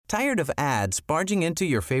Tired of ads barging into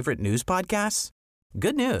your favorite news podcasts?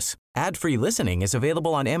 Good news. Ad-free listening is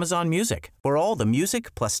available on Amazon Music for all the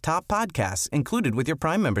music plus top podcasts included with your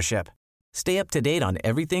Prime membership. Stay up to date on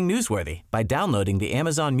everything newsworthy by downloading the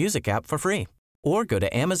Amazon Music app for free or go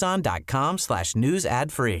to amazon.com/news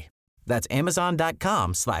ad free. That's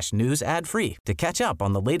amazon.com/news ad free to catch up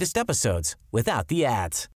on the latest episodes without the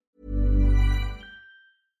ads.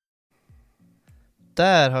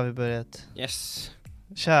 Där har vi börjat. Yes.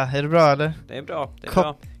 Tja, är det bra eller? Det är bra, det är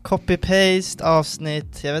bra. Copy-paste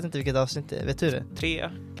avsnitt. Jag vet inte vilket avsnitt det är. Vet du det? 3,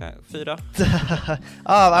 4.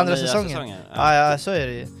 Av andra säsongen. säsongen. Ja, så är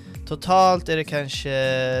det ju. Totalt är det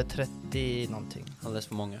kanske 30 någonting. Alldeles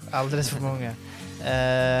för många. Alldeles för många.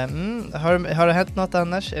 Har det hänt något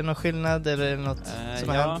annars? Är det någon skillnad eller är det något som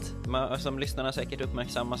har hänt? Ja, som lyssnarna säkert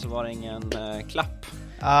uppmärksamma så var det ingen klapp.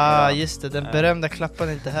 Just det. Den berömda klappan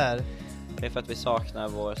är inte här. Det är för att vi saknar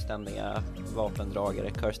vår ständiga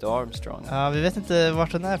vapendragare Kirsty Armstrong. Ja, vi vet inte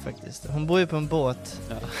vart hon är faktiskt. Hon bor ju på en båt.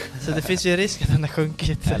 Ja. Så det finns ju risk att den har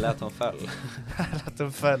sjunkit. Eller att hon föll. Eller att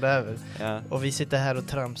hon föll över. Ja. Och vi sitter här och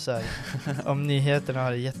tramsar om nyheterna,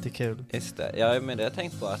 har det jättekul. Just det. Ja, men det har jag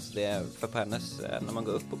tänkt på att det är för på hennes, när man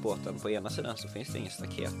går upp på båten på ena sidan så finns det ingen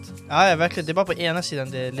staket. Ja, verkligen. Det är bara på ena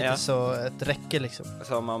sidan det är lite så ett räcke liksom.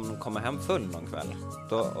 Så om man kommer hem full någon kväll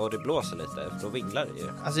och det blåser lite, då vinglar det ju.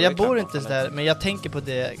 Alltså jag bor inte där, men jag tänker på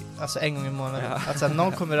det alltså en gång i månaden. Ja. Alltså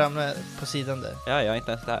någon kommer ramla på sidan där. Ja, jag är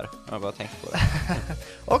inte ens där. Jag har bara tänkt på det.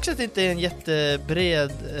 Också att det inte är en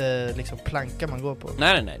jättebred liksom planka man går på.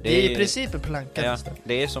 Nej. Det är i princip en planka. Ja,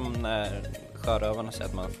 det är som när sjörövarna säger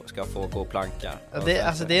att man ska få gå planka. Ja,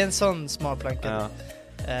 det är en sån smal planka. Ja.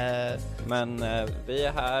 Men vi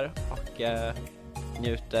är här och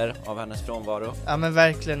njuter av hennes frånvaro. Ja, men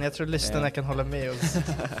verkligen. Jag tror lyssnarna kan hålla med oss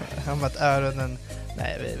om att öronen...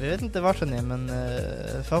 Nej, vi vet inte vart hon är, men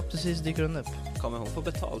förhoppningsvis dyker hon upp. Kommer hon få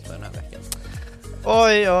betalt för den här veckan?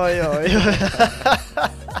 Oj.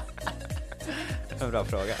 En bra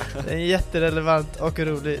fråga. Det är jätterelevant och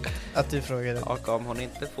roligt att du frågar det. Och om hon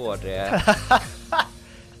inte får det,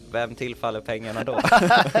 vem tillfaller pengarna då?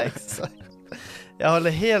 Exakt. Jag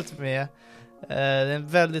håller helt med. Det är en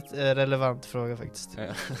väldigt relevant fråga faktiskt. Ja.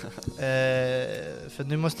 För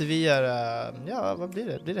nu måste vi göra, vad blir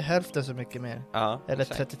det? Blir det hälften så mycket mer? Ja, eller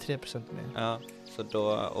exakt. 33% mer? Ja, så då,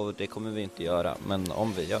 och det kommer vi inte göra. Men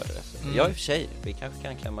om vi gör det så. Jag i och för sig, vi kanske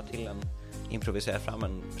kan klämma till improvisera fram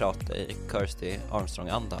en prat i Kirsty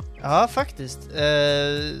Armstrong-anda. Ja, faktiskt.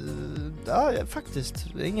 Faktiskt.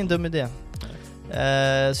 Det är ingen dum idé.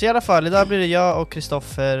 Så i alla fall, idag blir det jag och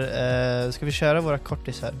Kristoffer. Ska vi köra våra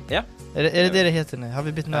kortisar? Ja. Är det heter nu? Har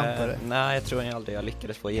vi bytt namn på det? Nej, jag tror aldrig jag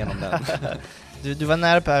lyckades få igenom den. Du var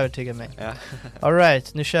nära på att övertyga mig. Ja. All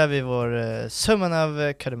right, nu kör vi vår summan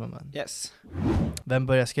av kardemumman. Yes. Vem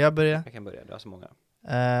börjar? Ska jag börja? Jag kan börja, du har så många.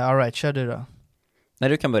 All right, kör du då. Nej,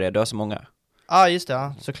 du kan börja, du har så många. Just det,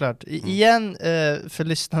 ja, såklart. Igen, för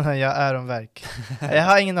lyssnarna, jag är öronvärk. Jag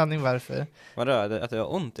har ingen aning varför. Vadå? Att du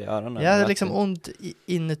har ont i öronen? Jag hade liksom ont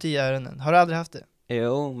inuti öronen. Har du aldrig haft det?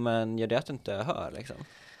 Jo, men gör det att du inte hör liksom?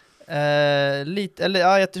 Lite, eller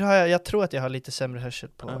ja, jag tror att jag har lite sämre hörsel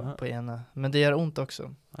på ena. Men det gör ont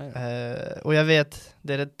också. Och jag vet,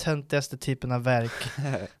 det är den töntigaste typen av värk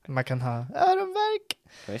man kan ha. Öronvärk!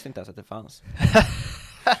 Jag visste inte ens att det fanns.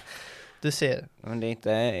 Du ser. Men det är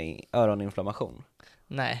inte öroninflammation.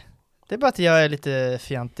 Nej, det är bara att jag är lite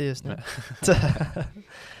fjantig just nu.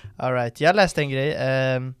 All right, jag läste en grej.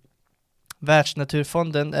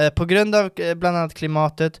 Världsnaturfonden, på grund av bland annat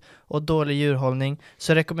klimatet och dålig djurhållning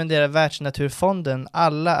så rekommenderar Världsnaturfonden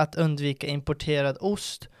alla att undvika importerad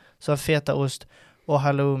ost som fetaost och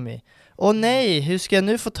halloumi. Åh nej, hur ska jag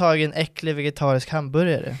nu få tag i en äcklig vegetarisk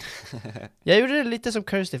hamburgare? Jag gjorde det lite som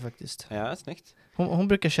Kirsty faktiskt. Ja, snyggt. Hon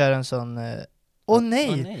brukar köra en sån... Åh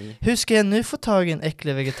nej, hur ska jag nu få tag i en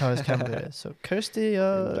äcklig vegetarisk hamburgare? Så Kirsty,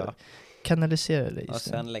 jag kanaliserar dig. Och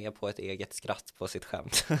sen lägga på ett eget skratt på sitt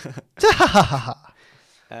skämt.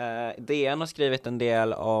 DN har skrivit en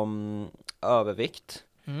del om övervikt.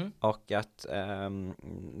 Och att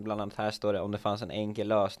bland annat här står det: om det fanns en enkel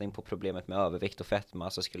lösning på problemet med övervikt och fetma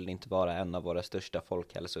så skulle det inte vara en av våra största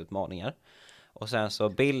folkhälsoutmaningar. Och sen så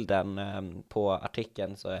bilden på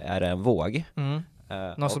artikeln så är det en våg.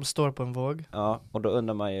 Någon som står på en våg. Ja, och då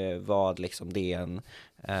undrar man ju vad liksom DN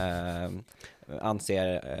anser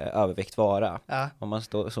övervikt vara. Om man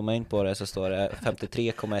zoomar in på det så står det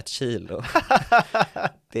 53,1 kilo.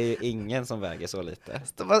 Det är ju ingen som väger så lite.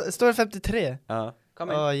 Står det 53? Ja.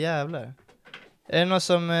 Jävlar. Är det någon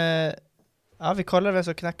som... vi kollar vem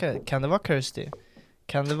som knackar. Kan det vara Kirsty?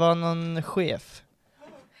 Kan det vara någon chef?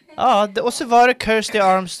 Och så var det Kirsty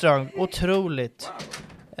Armstrong. Otroligt.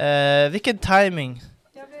 Vilken timing.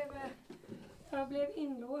 blev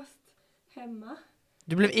inlåst hemma.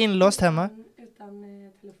 Du blev inlåst hemma? Utan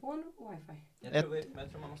telefon och wifi. Jag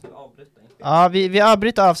tror man måste avbryta. Ja, vi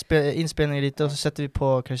avbryter inspelningen lite och så sätter vi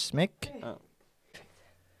på Kirstys mick. Ja.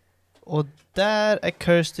 Och där är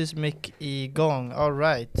Kirstys mick igång. All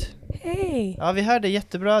right. Hej! Ja, vi hörde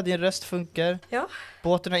jättebra. Din röst funkar. Ja.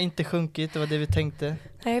 Båten har inte sjunkit, det var det vi tänkte.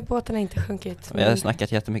 Nej, båten har inte sjunkit. Vi har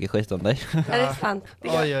snackat jättemycket skit om dig. Är det sant?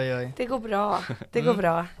 Oj. Det går bra. Det går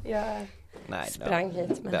bra. Jag Nej, sprang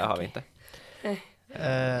hit. Men det har vi inte.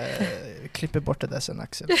 Klipper bort det där sen,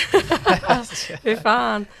 Axel. Hur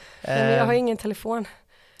fan? Nej, men jag har ingen telefon.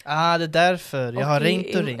 Det är därför. Jag har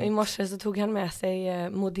ringt och ringt. I morse så tog han med sig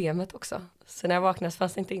modemet också. Så när jag vaknade så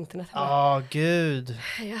fanns det inte internet heller. Gud.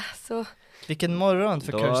 Ja, så... Vilken morgon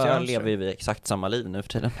för Kirsty. Då lever vi exakt samma liv nu för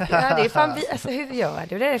tiden. Ja, det är fan alltså hur gör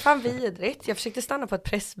du? Det är fan vidrigt. Jag försökte stanna på ett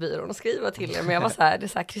pressbyrå och skriva till er, men jag var så här, det är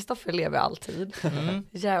så här, Kristoffer lever alltid.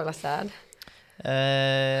 Jävla sad.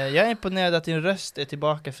 Jag är imponerad att din röst är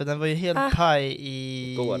tillbaka, för den var ju helt paj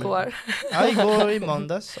Igår. Ja, igår i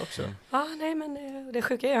måndags också. Nej, men det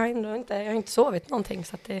sjuka är jag har inte sovit någonting,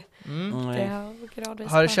 så att det har gradvis.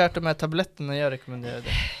 Har du kört de här tabletterna jag rekommenderade?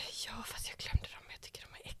 Ja, fast jag glömde dem. Jag tycker de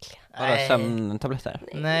är äckliga. Vadå, sömntabletter?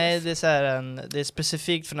 Nej, det är så här det är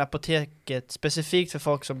specifikt från apoteket, specifikt för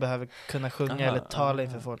folk som behöver kunna sjunga eller tala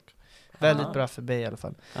inför folk. Väldigt bra för mig i alla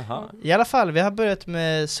fall. I alla fall, vi har börjat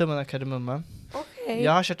med summan av kardemumma. Okay.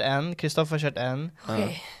 Jag har kört en, Kristoffer har kört en.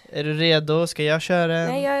 Okay. Är du redo? Ska jag köra en?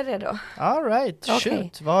 Nej, jag är redo. All right,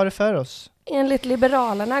 shoot. Vad har du för oss? Enligt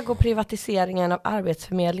Liberalerna går privatiseringen av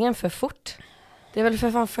Arbetsförmedlingen för fort. Det är väl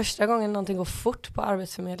för fan första gången någonting går fort på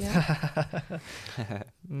Arbetsförmedlingen.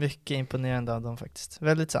 Mycket imponerande av dem faktiskt.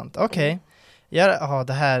 Väldigt sant. Okej. Ja,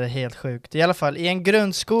 det här är helt sjukt. I alla fall, i en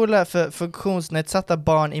grundskola för funktionsnedsatta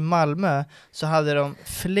barn i Malmö så hade de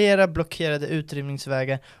flera blockerade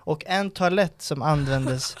utrymningsvägar och en toalett som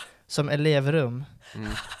användes som elevrum.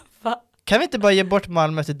 Va? Kan vi inte bara ge bort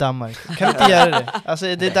Malmö till Danmark? Kan vi inte göra det? Alltså,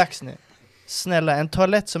 det är dags nu. Snälla, en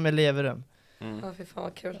toalett som elevrum. Ja, fy fan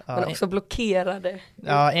vad kul. Ja, men också blockerade.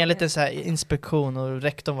 Ja, enligt en så här inspektion, och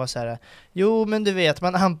rektorn var så här: jo, men du vet,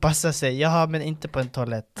 man anpassar sig. Jaha, men inte på en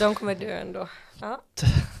toalett. De kommer dö ändå. Ja,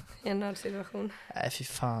 i en nödsituation. Nej, fy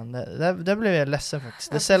fan. Där blev jag ledsen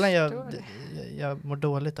faktiskt. Det är sällan jag mår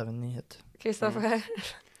dåligt av en nyhet. Kristoffer?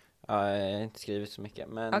 Ja, jag har inte skrivit så mycket.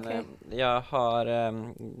 Men jag har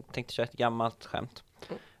tänkt köra ett gammalt skämt.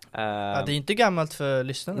 Det är inte gammalt för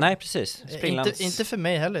lyssnarna. Nej, precis. Inte för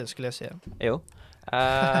mig heller, skulle jag säga. Jo.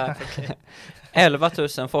 11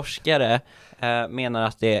 000 forskare menar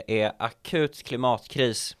att det är akut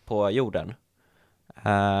klimatkris på jorden.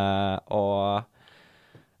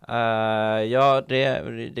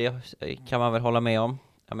 Det kan man väl hålla med om.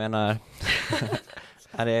 Jag menar,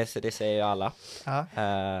 det säger ju alla.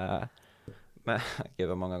 Men gud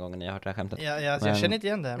vad många gånger ni har hört det här skämtet. Jag känner inte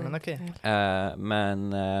igen det, men okej. Men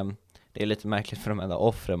det är lite märkligt, för de enda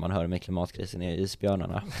offren man hör med klimatkrisen är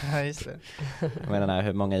isbjörnarna. Ja, just det. Jag menar,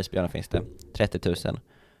 hur många isbjörnar finns det? 30 000.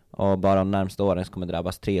 Och bara de närmaste åren så kommer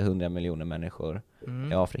drabbas 300 miljoner människor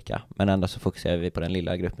i Afrika. Men ändå så fokuserar vi på den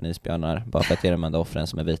lilla gruppen isbjörnar, bara för att det är de enda offren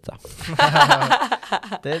som är vita.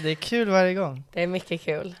 Det är kul varje gång. Det är mycket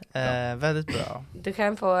kul. Väldigt bra. Du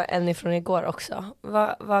kan få en ifrån igår också.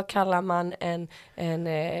 Vad kallar man en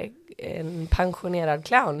pensionerad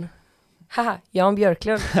clown? Haha, Jan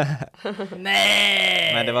Björklund.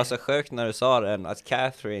 Nej! Men det var så sjukt när du sa den, att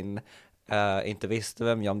Catherine inte visste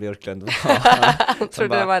vem Jan Björklund var. Hon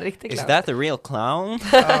trodde det var en riktig clown. Is that a real clown?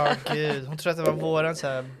 Gud, hon trodde att det var våran så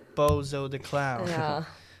här Bozo the Clown.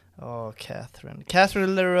 Ja. Catherine.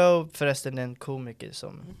 Catherine Leroux, förresten, är en komiker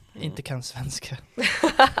som inte kan svenska.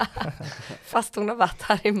 Fast hon har varit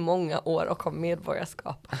här i många år och har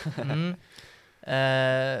medborgarskap.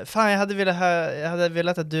 Fan, jag hade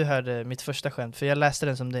velat att du hörde mitt första skämt, för jag läste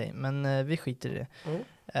den som dig, men vi skiter i det.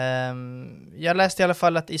 Jag läste i alla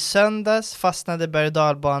fall att i söndags fastnade berg- och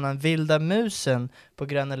dalbanan Vilda Musen på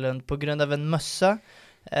Gröna Lund på grund av en mössa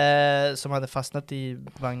som hade fastnat i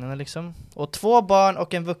vagnarna liksom. Och 2 barn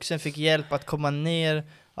och en vuxen fick hjälp att komma ner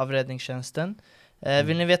av räddningstjänsten.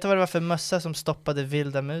 Vill ni veta vad det var för mössa som stoppade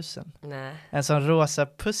Vilda Musen? Nej. En sån rosa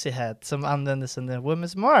pussy hat som användes under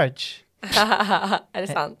Women's March. Är det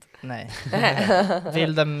sant? Nej.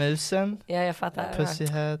 Vilda Musen. Ja, jag fattar. Pussy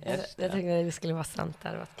hat. Jag tänkte det skulle vara sant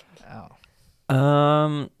där. Ja.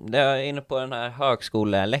 Jag är inne på den här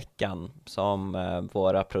högskoleläckan som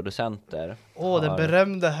våra producenter den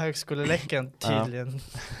berömda högskoleläckan tydligen.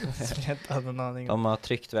 Som jag inte hade någon aning om. De har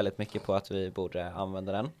tryckt väldigt mycket på att vi borde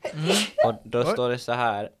använda den. Och då står det så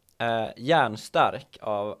här: Järnstark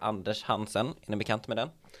av Anders Hansen. Är ni bekant med den?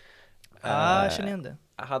 Jag känner igen det.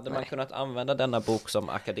 Hade man kunnat använda denna bok som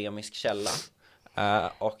akademisk källa,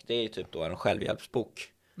 och det är ju typ då en självhjälpsbok,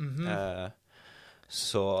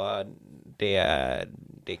 så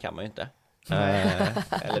det kan man ju inte.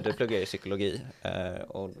 Eller du pluggar ju psykologi,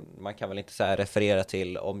 och man kan väl inte så här referera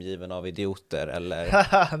till omgiven av idioter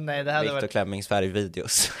eller Nej, det hade Victor varit... Klemmings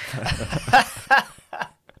färgvideos.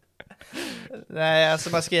 Nej, alltså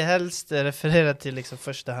man ska ju helst referera till liksom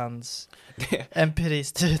förstahands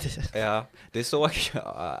empiristudier. Ja, det såg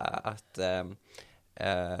jag att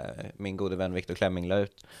min gode vän Victor Klemming la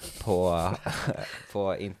ut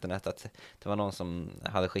på internet att det var någon som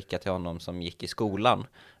hade skickat till honom som gick i skolan,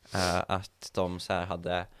 att de så här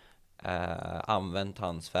hade använt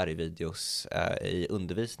hans färgvideos i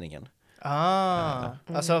undervisningen.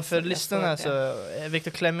 Alltså för lyssnarna så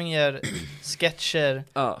Victor Klemming gör sketcher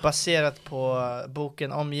baserat på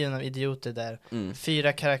boken Omgiven av idioter, där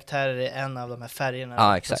 4 karaktärer är en av de här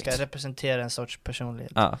färgerna som ska representera en sorts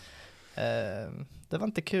personlighet. Det var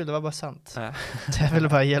inte kul, det var bara sant. Jag ville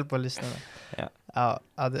bara hjälpa lyssnarna. Jag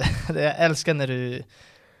älskar när du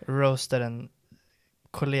roastar en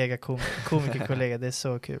kollega, komikerkollega. Det är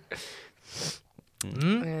så kul.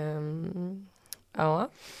 Ja.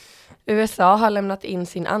 USA har lämnat in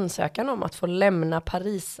sin ansökan om att få lämna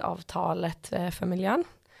Parisavtalet för miljön.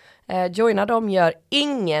 Joina dem gör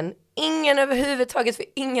ingen överhuvudtaget, för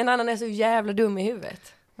ingen annan är så jävla dum i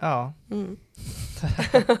huvudet. Ja.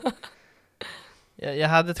 Jag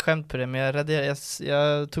hade ett skämt på det, men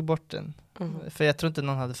jag tog bort den. För jag tror inte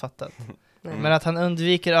någon hade fattat. Men att han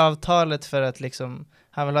undviker avtalet för att liksom,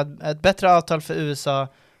 han vill ha ett bättre avtal för USA,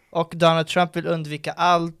 och Donald Trump vill undvika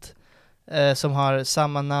allt som har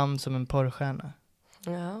samma namn som en porrstjärna.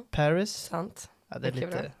 Ja. Paris. Sant. Ja, det är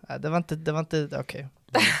lite. Ja, det var inte okej.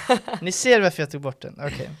 Ni ser varför jag tog bort den.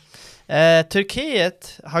 Okej.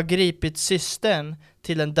 Turkiet har gripit systern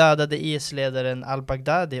till den dödade IS-ledaren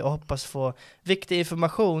al-Baghdadi och hoppas få viktig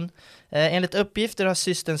information. Enligt uppgifter har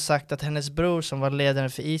systern sagt att hennes bror, som var ledaren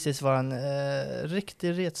för ISIS, var en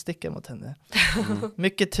riktig retsticka mot henne.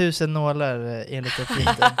 Mycket 1000 nålar enligt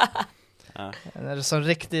uppgifter. Som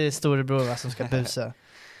riktig storebror som ska busa.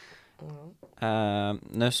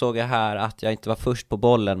 Nu såg jag här att jag inte var först på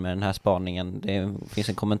bollen med den här spaningen. Det finns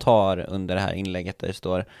en kommentar under det här inlägget där det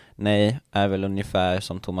står: nej, är väl ungefär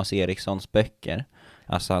som Thomas Erikssons böcker.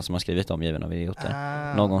 Alltså han som har skrivit Omgiven av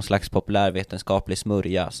idioter. Någon slags populärvetenskaplig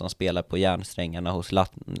smörja som spelar på järnsträngarna hos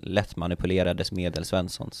lättmanipulerades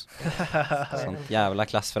Medelsvenssons. Sånt jävla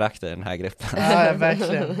klassförakt i den här gruppen. Ja,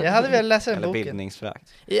 verkligen. Jag hade velat läsa den eller boken.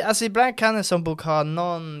 Bildningsförakt. Alltså ibland kan en sån bok ha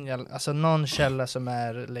någon källa som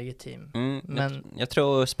är legitim. Men jag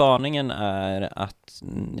tror spaningen är att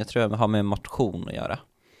jag tror det har med motion att göra.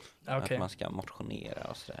 Okay. Att man ska motionera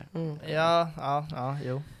och sådär.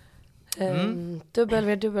 Jo.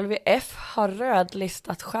 WWF har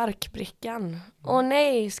rödlistat charkbrickan. Åh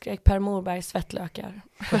nej, skrek Per Morbergs svettlökar.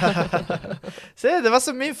 Se, det var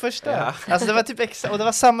som min första. Ja. Alltså det var typ och det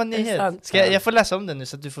var samma nyhet. Jag får läsa om den nu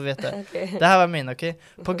så att du får veta. Okay. Det här var min, okej?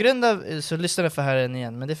 På grund av, så lyssnar jag för här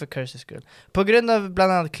igen, men det är för Curses skull. På grund av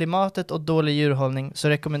bland annat klimatet och dålig djurhållning så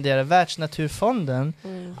rekommenderar Världsnaturfonden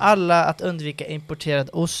alla att undvika importerad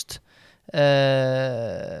ost,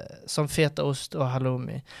 som fetaost och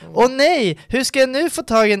halloumi. Åh nej! Hur ska jag nu få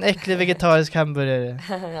tag i en äcklig vegetarisk hamburgare?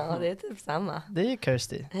 Ja, det är typ samma. Det är ju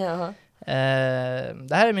Kirsty. Ja.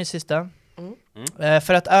 Det här är min sista.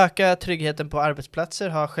 För att öka tryggheten på arbetsplatser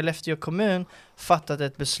har Skellefteå kommun fattat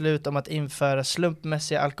ett beslut om att införa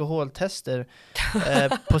slumpmässiga alkoholtester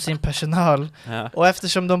på sin personal. Ja. Och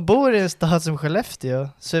eftersom de bor i en stad som Skellefteå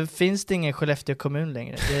så finns det ingen Skellefteå kommun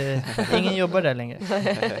längre. Ingen jobbar där längre.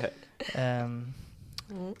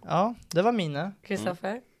 Ja, det var mina.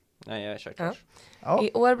 Kristoffer? Nej, jag är kört. Ja.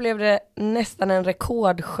 I år blev det nästan en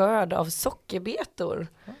rekordskörd av sockerbetor.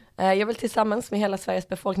 Jag vill tillsammans med hela Sveriges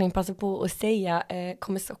befolkning passa på att säga,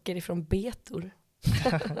 kommer socker ifrån betor?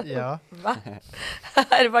 Ja. Va?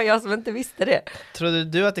 Det var jag som inte visste det. Trodde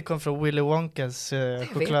du att det kom från Willy Wonkas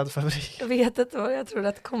chokladfabrik? Jag vet inte vad jag trodde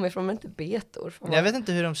att det kom ifrån, men inte betor. Jag vet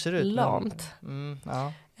inte hur de ser ut. Lamt.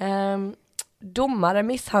 Ja. Domare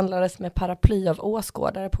misshandlades med paraply av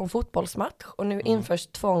åskådare på en fotbollsmatch och nu införs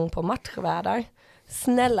tvång på matchvärdar.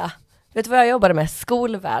 Snälla, vet du vad jag jobbade med?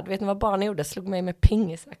 Skolvärd. Vet ni vad barn gjorde? Slog mig med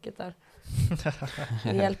pingisracket där.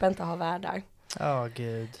 Det hjälper inte att ha värdar.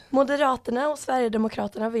 Gud. Moderaterna och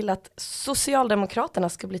Sverigedemokraterna vill att Socialdemokraterna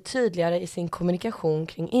ska bli tydligare i sin kommunikation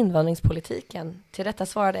kring invandringspolitiken. Till detta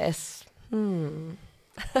svarade S.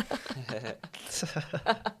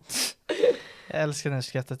 Jag älskar när du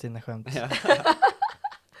skrattar till dina skämt.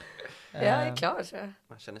 Jag är klar så.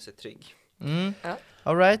 Man känner sig trygg. Ja.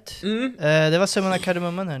 All right. Det var summan av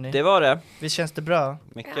kardemumman, hörni. Det var det. Visst känns det bra?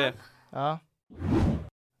 Mycket. Ja.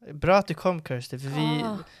 Bra att du kom, Kirsty,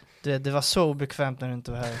 för det var så obekvämt när du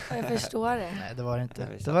inte var här. Jag förstår det. Nej, det var det inte.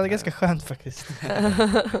 Det var ganska skönt faktiskt.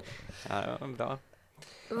 Ja, det var bra.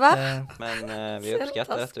 Va? Men vi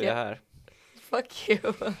uppskattar att du är här. Fuck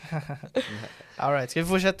you. All right, ska vi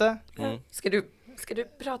fortsätta? Ska du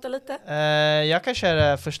prata lite? Jag kan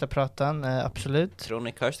köra första pratan, absolut. Tror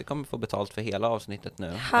ni Kirsty kommer få betalt för hela avsnittet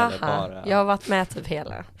nu? Haha, eller bara... jag har varit med typ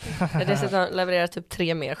hela. Jag dessutom levererar typ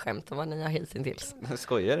 3 mer skämt än vad ni har hittills.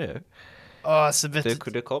 Skojar du? Så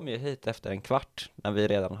Du kom ju hit efter en kvart när vi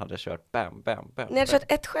redan hade kört bam. Ni har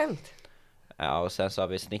kört ett skämt. Ja, och sen så har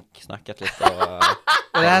vi snackat lite och...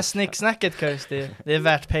 Det här snicksnacket, Kirsty, det är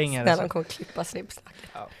värt pengar. Snälla, de kommer klippa snippsnacket.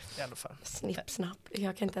 Ja, i alla fall. Snippsnapp.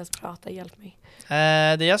 Jag kan inte ens prata, hjälp mig.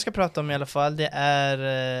 Det jag ska prata om i alla fall, det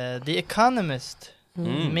är The Economist.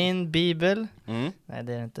 Min bibel. Nej,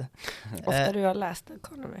 det är det inte. Ofta du har läst The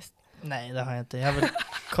Economist. Nej, det har jag inte. Jag har väl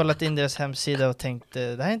kollat in deras hemsida och tänkt,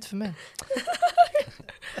 det här är inte för mig.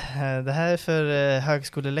 Det här är för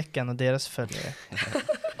högskoleläckan och deras följare.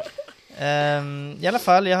 I alla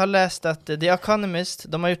fall, jag har läst att The Economist,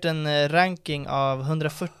 de har gjort en ranking av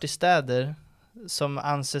 140 städer som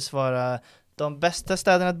anses vara de bästa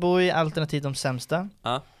städerna att bo i, alternativt de sämsta.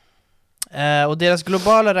 Och deras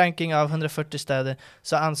globala ranking av 140 städer,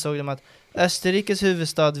 så ansåg de att Österrikes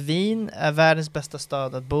huvudstad Wien är världens bästa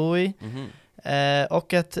stad att bo i.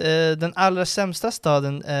 Och att den allra sämsta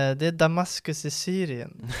staden, det är Damaskus i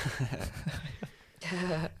Syrien.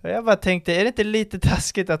 Och jag bara tänkte, är det inte lite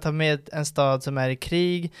taskigt att ha med en stad som är i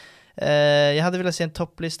krig? Jag hade velat se en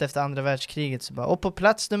topplista efter andra världskriget. Och på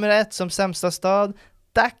plats nummer 1 som sämsta stad,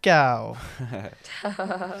 Dachau.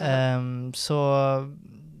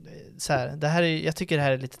 Så här, det här jag tycker det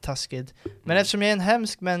här är lite taskigt. Men eftersom jag är en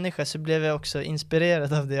hemsk människa så blev jag också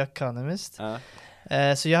inspirerad av The Economist.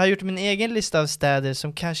 Så jag har gjort min egen lista av städer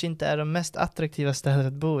som kanske inte är de mest attraktiva städer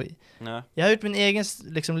att bo i. Jag har gjort min egen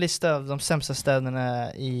lista av de sämsta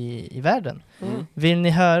städerna i världen. Vill ni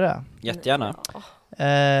höra? Jättegärna.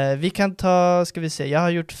 Vi kan ta, ska vi se, jag har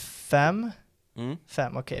gjort 5.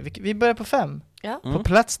 5, okej. Vi börjar på 5. På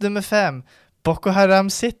plats nummer 5, Boko Haram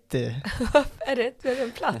City. Är det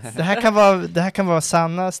en plats? Det här kan vara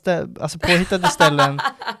sanna alltså påhittade ställen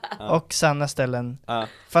och sanna ställen.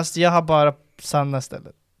 Fast jag har bara sanna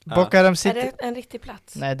ställen. Boko Haram City. Är det en riktig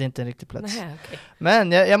plats? Nej, det är inte en riktig plats. Nej, okay.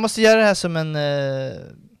 Men jag måste göra det här som en...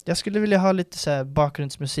 jag skulle vilja ha lite så här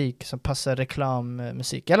bakgrundsmusik som passar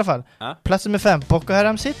reklammusik. I alla fall, plats nummer 5, Boko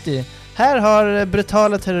Haram City. Här har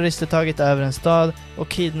brutala terrorister tagit över en stad och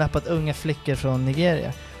kidnappat unga flickor från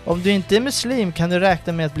Nigeria. Om du inte är muslim kan du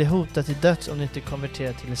räkna med att bli hotad till döds om du inte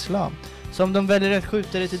konverterar till islam. Så om de väljer att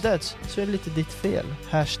skjuta dig till döds så är det lite ditt fel.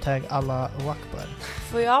 #Allah Akbar.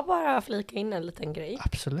 Får jag bara flika in en liten grej?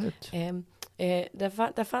 Absolut.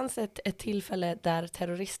 Det fanns ett tillfälle där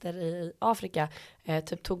terrorister i Afrika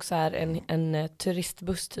typ tog så här en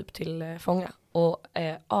turistbuss typ till fånga och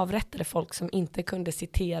avrättade folk som inte kunde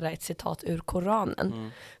citera ett citat ur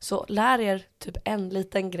Koranen. Så lär er typ en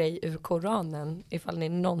liten grej ur Koranen ifall ni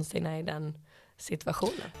någonsin är i den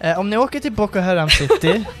situationen. Om ni åker till Boko Haram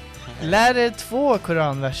City, lär er 2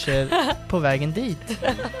 koranverser på vägen dit.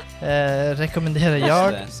 Rekommenderar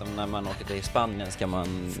jag. Som när man åker till Spanien ska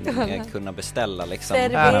man kunna beställa liksom.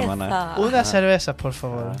 Cerveza. Una cerveza, por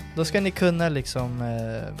favor. Då ska ni kunna liksom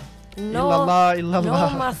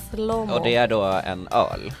Lomas lomo. Och det är då en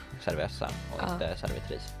öl, cerveza, och inte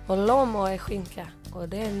servitris. Och lomo är skinka. Och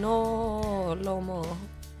det är lomo.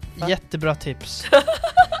 Jättebra tips.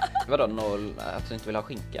 Vadå, att du inte vill ha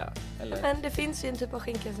skinka? Eller? Men det finns ju en typ av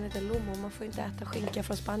skinka som heter lomo. Man får inte äta skinka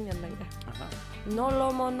från Spanien längre. No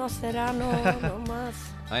lomo, no serrano, no mas.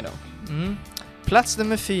 Nej då. Plats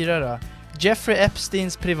nummer 4 då. Jeffrey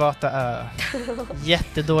Epsteins privata ö.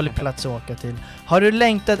 Jättedålig plats att åka till. Har du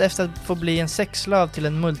längtat efter att få bli en sexslav till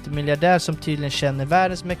en multimiljardär som tydligen känner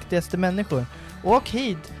världens mäktigaste människor? Åk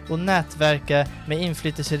hit och nätverka med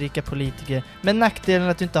inflytelserika politiker, med nackdelen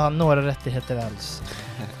att du inte har några rättigheter alls.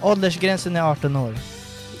 Åldersgränsen är 18 år.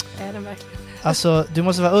 Är den verkligen? Alltså, du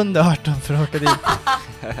måste vara under 18 för att åka dit.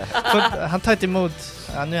 Han tar inte emot,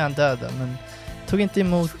 nu är han död men tog inte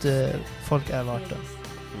emot folk över 18.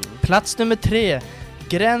 Plats nummer 3,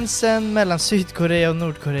 gränsen mellan Sydkorea och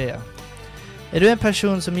Nordkorea. Är du en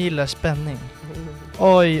person som gillar spänning?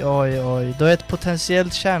 Oj, då är ett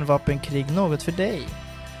potentiellt kärnvapenkrig något för dig.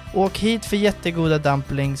 Åk hit för jättegoda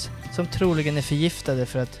dumplings som troligen är förgiftade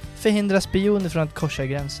för att förhindra spioner från att korsa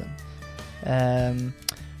gränsen.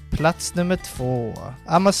 Plats nummer 2,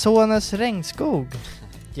 Amazonas regnskog.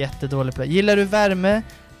 Jättedålig plats. Gillar du värme?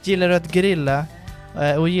 Gillar du att grilla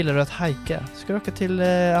och gillar du att hajka, ska du åka till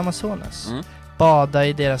Amazonas. Bada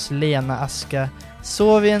i deras lena aska,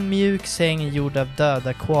 sov i en mjuk säng gjord av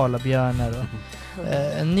döda koalabjörnar och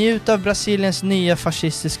njut av Brasiliens nya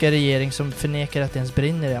fascistiska regering som förnekar att det ens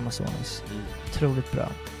brinner i Amazonas. Otroligt bra.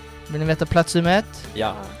 Vill ni veta plats nummer 1?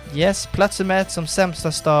 Ja. Yes, plats nummer 1 som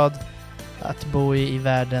sämsta stad att bo i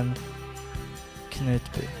världen.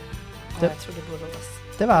 Knutby. Jag trodde Borås.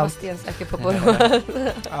 Det var Jag var allt. stensäker på Borås.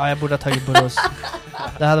 Ja, jag borde ha tagit Borås.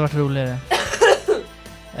 Det hade varit roligare.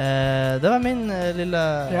 Det var min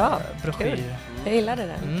lilla broschyr. Kul. Jag gillade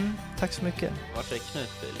den. Tack så mycket. Vart är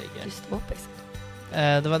Knutby ligger? Dystopiskt.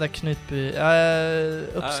 Det var där Knutby.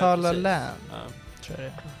 Uppsala län. Tror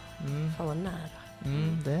jag det. Fan vad nära.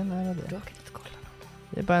 Det är nära det. Du åker inte kolla.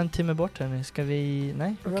 Det är bara en timme bort här nu. Ska vi...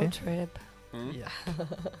 Nej, okej. Roadtrip. Ja.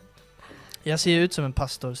 Jag ser ut som en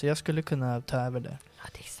pastor så jag skulle kunna ta över det. Ja,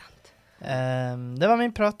 det är sant. Det var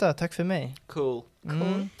min prata. Tack för mig. Cool.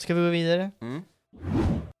 Ska vi gå vidare?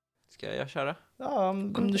 Ska jag köra? Ja,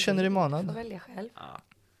 om du känner dig manad. Du får välja själv.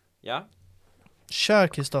 Ja. Kör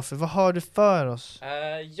Kristoffer, vad har du för oss?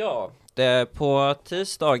 På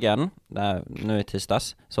tisdagen, nu är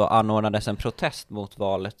tisdags, så anordnades en protest mot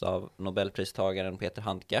valet av Nobelpristagaren Peter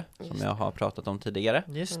Handke, som jag har pratat om tidigare.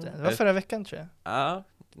 Just det var förra veckan tror jag. Ja,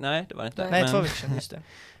 nej det var inte. Nej, 2 veckor sedan, just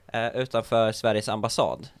det. Utanför Sveriges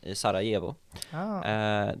ambassad i Sarajevo.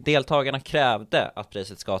 Deltagarna krävde att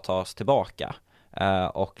priset ska tas tillbaka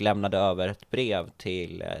och lämnade över ett brev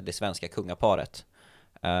till det svenska kungaparet.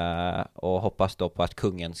 Och hoppas då på att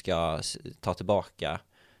kungen ska ta tillbaka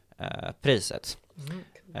priset.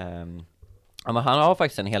 Men han har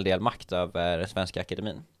faktiskt en hel del makt över Svenska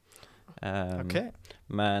akademin.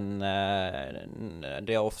 Men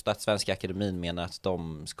det är ofta att Svenska akademin menar att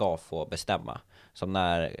de ska få bestämma. Som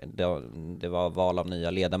när det var val av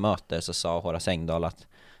nya ledamöter, så sa Horace Engdahl att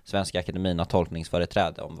Svenska akademin har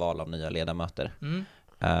tolkningsföreträde om val av nya ledamöter.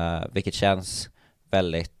 Vilket känns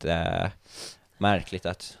väldigt märkligt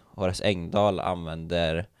att Horace Engdahl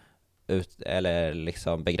använder eller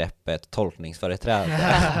liksom begreppet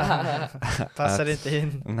tolkningsföreträde. Passar inte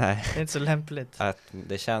in. Nej. Det är inte så lämpligt. Att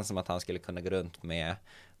det känns som att han skulle kunna gå runt med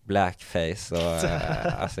blackface och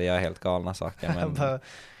alltså jag är helt galna saker. Men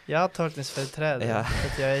jag har tolkningsföreträde för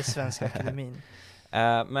att jag är i Svenska akademin.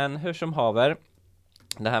 Men hur som haver,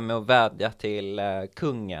 det här med att vädja till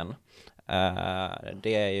kungen,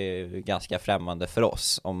 det är ju ganska främmande för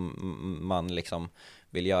oss. Om man liksom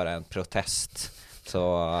vill göra en protest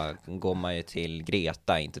så går man ju till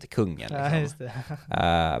Greta, inte till kungen liksom. Ja, just det.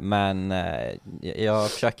 Men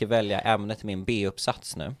jag försöker välja ämnet till min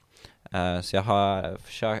B-uppsats nu. Så jag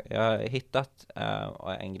har hittat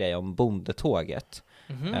en grej om bondetåget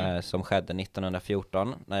som skedde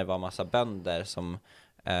 1914 när det var massa bönder som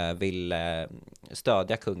ville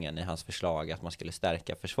stödja kungen i hans förslag att man skulle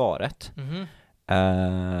stärka försvaret.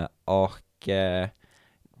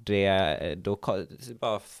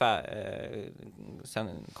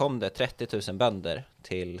 Sen kom det 30 000 bönder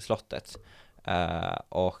till slottet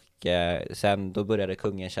och sen då började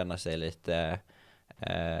kungen känna sig lite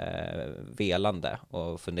velande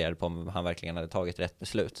och funderade på om han verkligen hade tagit rätt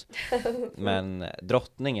beslut. Men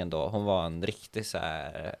drottningen då, hon var en riktig så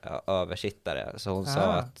här översittare, så hon sa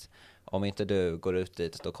att om inte du går ut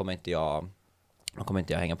dit då kommer inte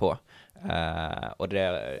jag hänga på. Och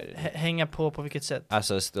det, hänga på vilket sätt?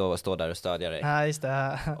 Alltså stå där och stödja dig. Just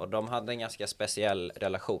det. Och de hade en ganska speciell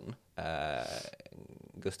relation,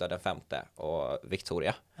 Gustav V och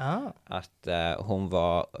Victoria. Att hon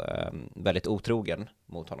var väldigt otrogen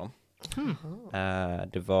mot honom.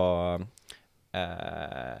 Det var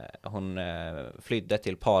hon flydde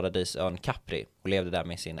till paradisön Capri och levde där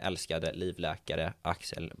med sin älskade livläkare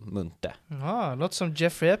Axel Munthe. Låter som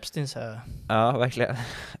Jeffrey Epstein så här. Ja, verkligen.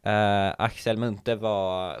 Axel Munthe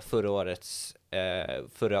var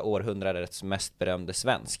förra århundradets mest berömde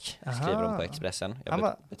svensk, skriver de på Expressen.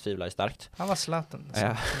 Jag betvivlar starkt. Han var Zlatan.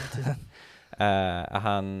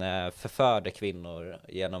 Han förförde kvinnor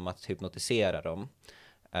genom att hypnotisera dem.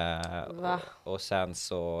 Och sen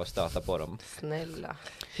så stöta på dem. Snälla.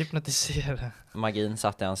 Hypnotisera. Magin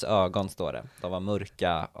satt i hans ögon, står det. De var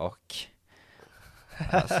mörka och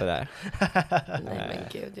sådär. Nej men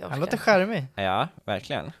gud, han låter charmig. Ja,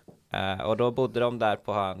 verkligen. Och då bodde de där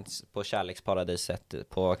på kärleksparadiset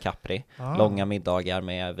på Capri. Långa middagar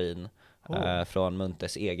med vin från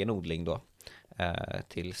Munthes egen odling då.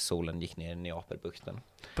 Till solen gick ner i Neapelbukten.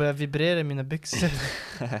 Börjar vibrera i mina byxor.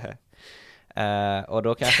 Och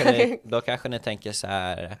då kanske ni tänker så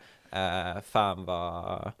här, fan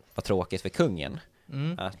vad tråkigt för kungen.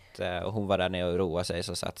 Och hon var där nere och roade sig,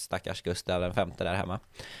 så satt stackars Gustav den femte där hemma.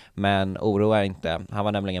 Men oroa inte, han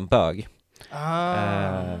var nämligen bög.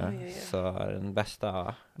 Så den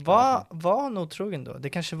bästa... Var han otrogen då? Det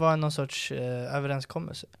kanske var någon sorts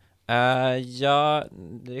överenskommelse. Ja,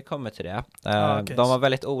 det kommer till det. Okay. De var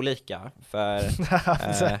väldigt olika. För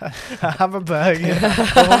han var bög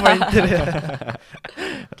och hon var inte det.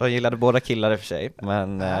 De gillade båda killar i och för sig.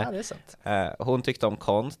 Men det är sant. hon tyckte om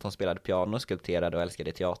konst. Hon spelade piano, skulpterade och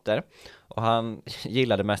älskade teater. Och han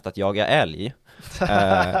gillade mest att jaga älg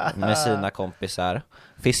med sina kompisar,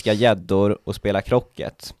 fiska gäddor och spela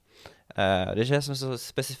krocket. Det känns som så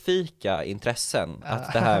specifika intressen.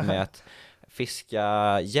 Att det här med att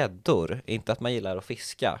fiska gäddor, inte att man gillar att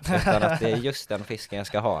fiska, utan att det är just den fisken jag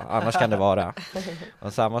ska ha, annars kan det vara.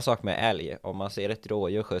 Och samma sak med älg, om man ser ett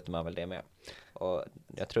rådjur skjuter man väl det med. Och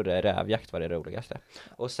jag trodde rävjakt var det roligaste.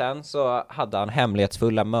 Och sen så hade han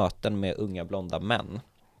hemlighetsfulla möten med unga blonda män.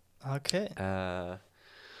 Okej.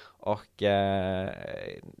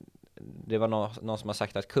 Det var någon som har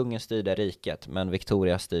sagt att kungen styrde riket, men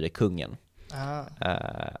Victoria styrde kungen.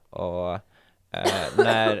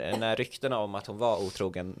 När ryktena om att hon var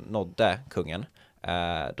otrogen nådde kungen,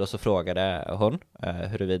 då så frågade hon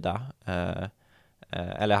huruvida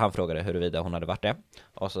eller han frågade huruvida hon hade varit det,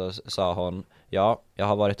 och så sa hon: ja, jag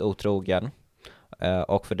har varit otrogen,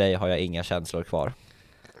 och för dig har jag inga känslor kvar.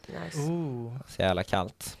 Nice. Så jävla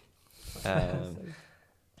kallt.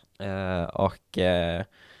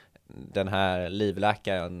 Den här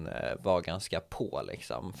livläkaren var ganska på,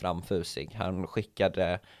 liksom, framfusig. Han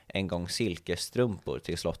skickade en gång silkesstrumpor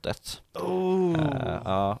till slottet.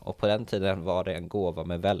 Och på den tiden var det en gåva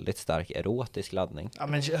med väldigt stark erotisk laddning. Ja,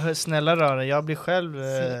 men snälla rara, jag blir själv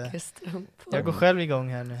jag går själv igång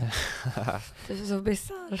här nu. Det är så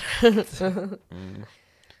bizarr.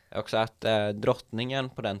 Också att drottningen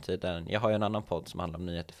på den tiden, jag har ju en annan podd som handlar om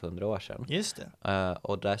nyheter för 100 år sedan. Just det.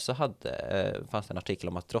 Och där så fanns det en artikel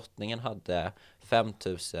om att drottningen hade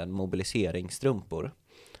 5000 mobiliseringsstrumpor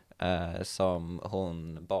som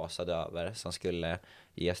hon basade över, som skulle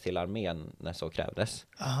ges till armén när så krävdes.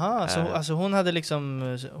 Aha, så alltså hon hade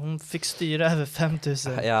liksom, hon fick styra över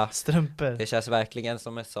 5000 strumpor. Det känns verkligen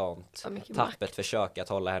som ett sånt tappert försök att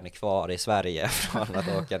hålla henne kvar i Sverige från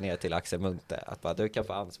att åka ner till Axel Munthe. Att bara, du kan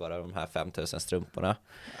få ansvara för de här 5000 strumporna.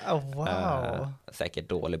 Wow. Säkert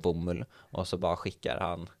dålig bomull. Och så bara skickar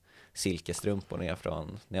han silkestrumpor ner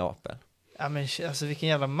från Neapel. Ja, men alltså vilken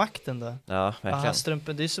jävla makt ändå. Ja, verkligen. Aha,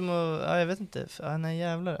 strumpor, det är som att, jag vet inte. Nej,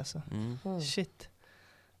 jävlar alltså. Shit.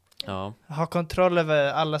 Ja. Ha kontroll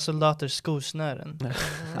över alla soldaters skosnören.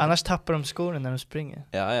 Annars tappar de skorna när de springer.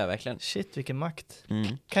 Ja, verkligen. Shit, vilken makt.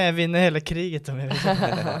 Kan jag vinna hela kriget om jag vill?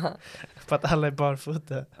 För att alla är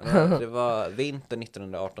barfota. Det var vinter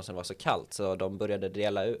 1918 som var så kallt, så de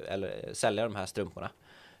började sälja de här strumporna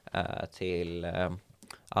till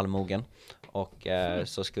allmogen. Och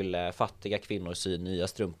så skulle fattiga kvinnor sy nya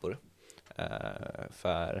strumpor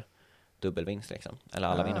för dubbelvinst, liksom. Eller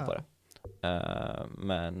alla vinner på det.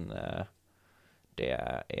 Men det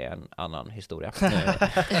är en annan historia.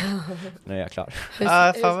 Nu är jag klar.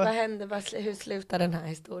 Vad hände? Hur slutar den här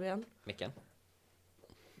historien? Vilken?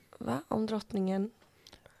 Va? Om drottningen?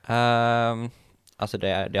 Alltså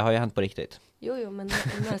det har ju hänt på riktigt. Jo, men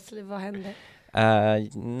vad hände?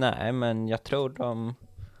 Nej, men jag tror de...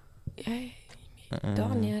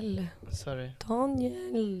 Daniel.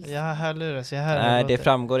 Jag här luras. Nej, det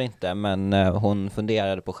framgår inte, men hon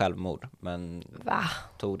funderade på självmord, men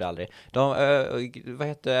tog det aldrig.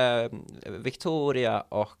 Victoria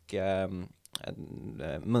och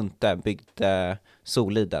Munthe byggde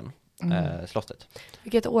Soliden, slottet.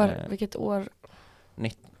 Vilket år?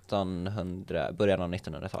 1900, början av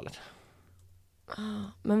 1900-talet.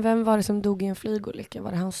 Men vem var det som dog i en flygolycka?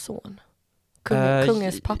 Var det hans son?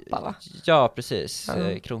 Kungens pappa, va? Ja, precis.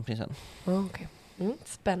 Kronprinsen. Okay.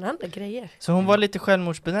 Spännande grejer. Så hon var lite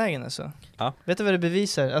självmordsbenägen alltså? Ja. Vet du vad det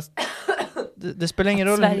bevisar? Alltså, det spelar ingen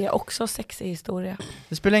roll. Sverige är också sexig historia.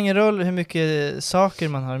 Det spelar ingen roll hur mycket saker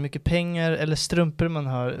man har, hur mycket pengar eller strumpor man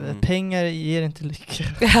har. Pengar ger inte lycka.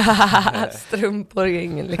 Strumpor ger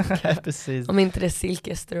ingen lycka. Precis. Om inte det är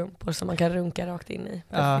silkestrumpor som man kan runka rakt in i.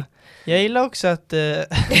 Ja. Jag gillar också att...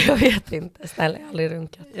 jag vet inte, snälla, jag har aldrig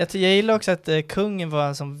runkat. Jag gillar också att kungen var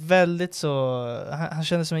en som väldigt så... Han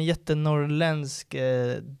kändes som en jättenorrländsk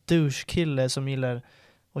douche-kille som gillar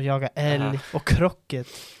att jaga älg och krocket.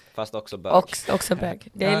 Fast också bög. Också bög.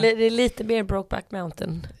 Det är lite mer Brokeback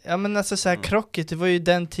Mountain. Ja, men alltså såhär, krocket, det var ju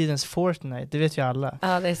den tidens Fortnite, det vet ju alla.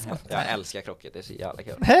 Ja, det är sant. Jag älskar krocket, det är så jävla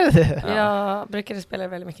kul. Är det? Jag brukade spela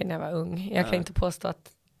väldigt mycket när jag var ung. Jag kan inte påstå att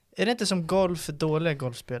Är det inte som golf för dåliga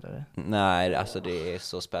golfspelare? Nej, alltså det är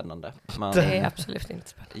så spännande. Det är absolut inte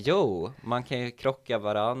spännande. Jo, man kan ju krocka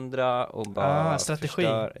varandra och bara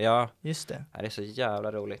strategi. Ja, just det. Det är så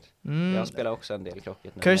jävla roligt. Jag spelar också en del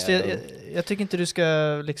krocket nu. Kirsty, jag tycker inte du ska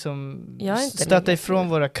liksom stöta ifrån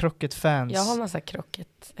våra krocket-fans. Jag har massa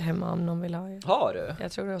krocket hemma om någon vill ha. Har du?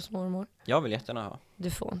 Jag tror det är hos mormor. Jag vill jättegärna ha.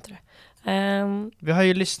 Du får inte det. Vi har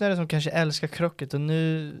ju lyssnare som kanske älskar krocket och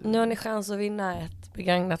nu har ni chans att vinna ett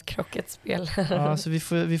begagnat krocketspel. Ja, så vi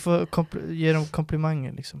får ge dem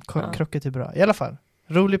komplimanger liksom. Krocket är bra. I alla fall,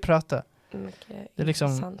 rolig prata. Det är liksom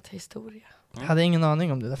intressant historia. Hade ingen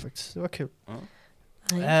aning om det där faktiskt. Det var kul.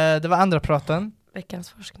 Det var andra pratan. Veckans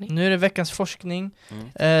forskning. Nu är det veckans forskning.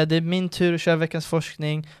 Det är min tur att köra veckans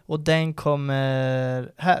forskning och den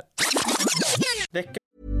kommer här.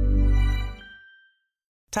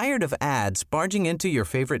 Tired of ads barging into your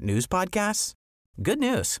favorite news podcasts? Good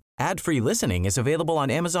news. Ad-free listening is available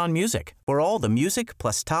on Amazon Music for all the music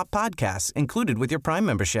plus top podcasts included with your Prime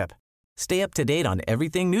membership. Stay up to date on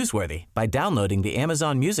everything newsworthy by downloading the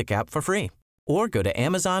Amazon Music app for free or go to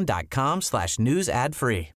amazon.com/news ad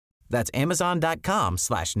free. That's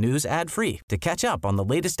amazon.com/news ad free to catch up on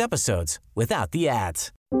the latest episodes without the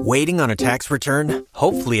ads. Waiting on a tax return?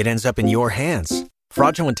 Hopefully it ends up in your hands.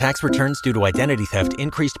 Fraudulent tax returns due to identity theft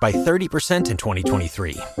increased by 30% in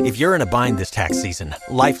 2023. If you're in a bind this tax season,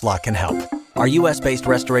 LifeLock can help. Our U.S.-based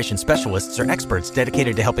restoration specialists are experts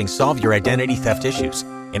dedicated to helping solve your identity theft issues.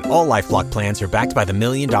 And all LifeLock plans are backed by the $1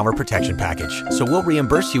 Million Protection Package. So we'll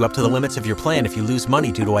reimburse you up to the limits of your plan if you lose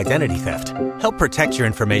money due to identity theft. Help protect your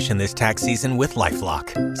information this tax season with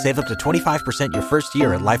LifeLock. Save up to 25% your first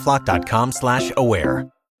year at LifeLock.com/aware.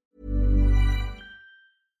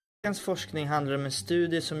 Veckans forskning handlar om en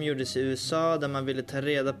studie som gjordes i USA där man ville ta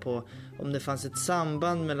reda på om det fanns ett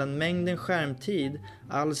samband mellan mängden skärmtid,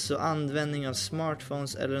 alltså användning av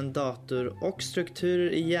smartphones eller en dator, och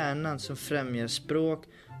strukturer i hjärnan som främjar språk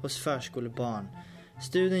hos förskolebarn.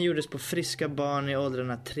 Studien gjordes på friska barn i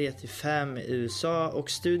åldrarna 3-5 i USA och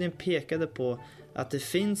studien pekade på att det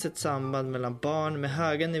finns ett samband mellan barn med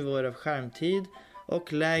höga nivåer av skärmtid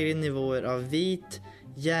och lägre nivåer av vit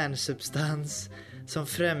hjärnsubstans som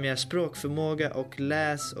främjar språkförmåga och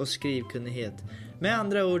läs- och skrivkunnighet. Med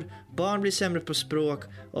andra ord, barn blir sämre på språk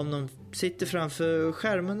om de sitter framför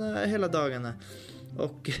skärmarna hela dagarna.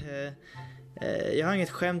 Och jag har inget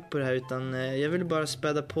skämt på det här, utan jag vill bara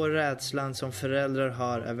späda på rädslan som föräldrar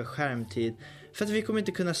har över skärmtid. För att vi kommer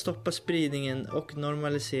inte kunna stoppa spridningen och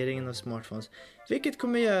normaliseringen av smartphones. Vilket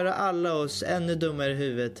kommer göra alla oss ännu dummare i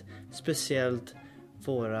huvudet, speciellt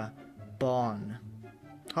våra barn.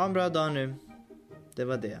 Ha en bra dag nu. Det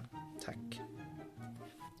var det. Tack.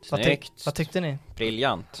 Vad tyckte ni?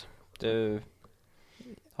 Briljant. Du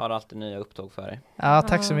har alltid nya upptåg för dig. Ja,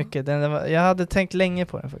 tack så mycket. Jag hade tänkt länge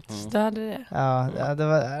på den faktiskt. Du hade det? Ja, det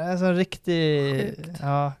var en sån riktig... Sjukt.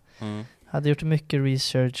 Ja, hade gjort mycket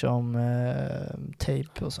research om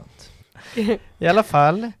tape och sånt. I alla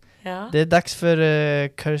fall, det är dags för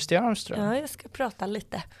Kirsty Armstrong. Ja, jag ska prata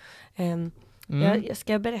lite. Jag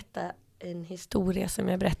ska berätta en historia som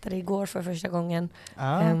jag berättade igår för första gången.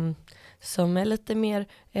 Som är lite mer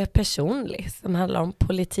personlig. Som handlar om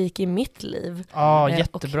politik i mitt liv.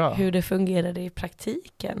 Jättebra. Och hur det fungerade i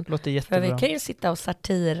praktiken. Låter jättebra. För vi kan ju sitta och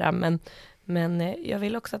satira, men jag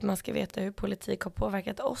vill också att man ska veta hur politik har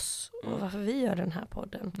påverkat oss och varför vi gör den här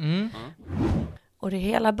podden. Och det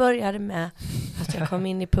hela började med att jag kom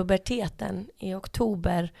in i puberteten i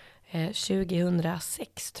oktober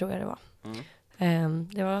 2006, tror jag det var.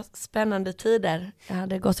 Det var spännande tider. Jag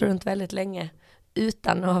hade gått runt väldigt länge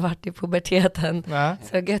utan att ha varit i puberteten.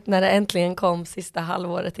 Så gött när det äntligen kom sista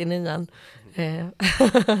halvåret i 9:an.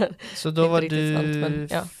 Så då var du... sant, men,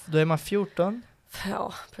 ja. Då är man 14?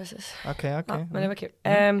 Ja, precis. Okej. Ja, men det var kul.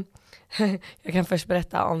 Jag kan först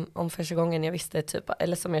berätta om första gången jag visste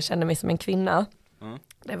eller som jag kände mig som en kvinna.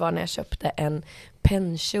 Det var när jag köpte en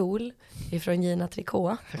pennkjol ifrån Gina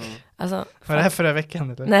Tricot. Alltså, var det här förra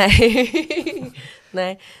veckan? Eller?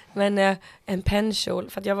 Nej, men en pennkjol,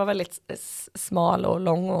 för att jag var väldigt smal och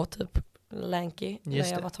lång och typ lanky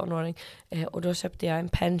när jag var tonåring. Och då köpte jag en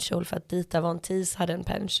pennkjol för att Dita Von Teese hade en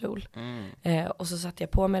pennkjol. Och så satte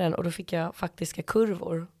jag på mig den och då fick jag faktiska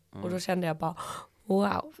kurvor. Och då kände jag bara,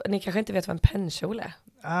 wow, ni kanske inte vet vad en pennkjol är.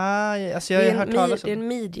 Alltså jag har hört talas om. Det är en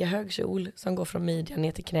midjehög kjol som går från midjan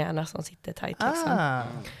ner till knäna som sitter tajt liksom.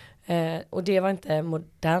 Och det var inte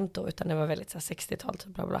modernt då, utan det var väldigt så 60-tal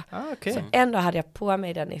typ, bla bla. Okay. Så ändå hade jag på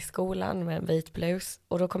mig den i skolan med en vit blus.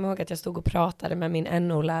 Och då kommer jag ihåg att jag stod och pratade med min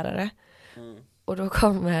NO-lärare. Och då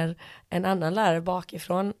kommer en annan lärare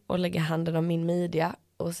bakifrån och lägger handen om min midja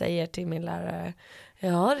och säger till min lärare,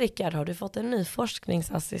 ja Rickard, har du fått en ny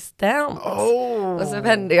forskningsassistent? Och så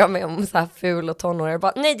vände jag mig om så här ful och tonårig och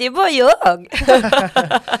bara, nej det är bara jag.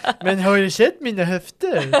 Men har du sett mina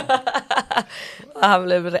höfter?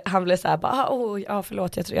 Han blev så här bara,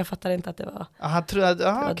 förlåt, jag fattade inte att det var. Han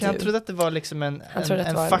trodde att det var liksom en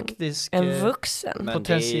faktisk en vuxen. Men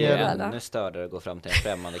potentiell. det är ju ännu större att gå fram till en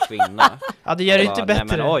främmande kvinna. Ja, det gör det inte bättre.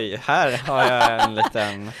 Nej, men oj, här har jag en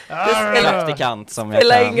liten praktikant som jag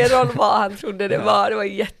spelar kan. ingen roll vad han trodde det var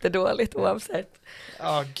jättedåligt oavsett.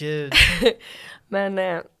 Gud. Men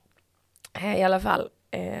i alla fall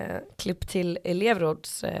klipp till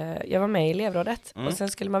elevråds. Jag var med i elevrådet och sen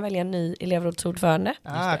skulle man välja en ny elevrådsordförande.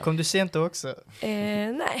 Kom du sent då också?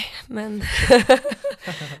 Nej, men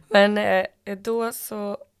men då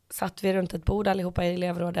så satt vi runt ett bord allihopa i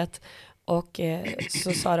elevrådet och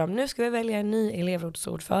så sa de, nu ska vi välja en ny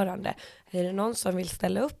elevrådsordförande. Är det någon som vill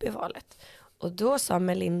ställa upp i valet? Och då sa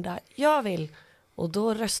Melinda, jag vill. Och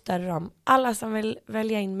då röstade de, alla som vill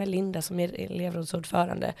välja in Melinda som är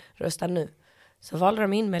elevrådsordförande, röstar nu. Så valde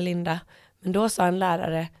de in Melinda, men då sa en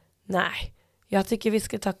lärare, nej, jag tycker vi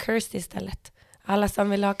ska ta Kirsty istället. Alla som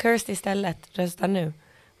vill ha Kirsty istället, röstar nu.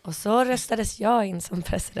 Och så röstades jag in som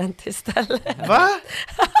president istället. Va?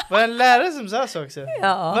 Var det en lärare som sa så också?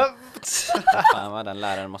 Ja. Va? Fan vad den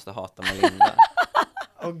läraren måste hata Melinda.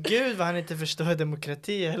 Gud vad han inte förstår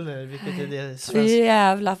demokrati heller. Vilket är det Så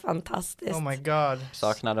jävla fantastiskt. Oh my god.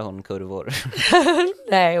 Saknade hon kurvor?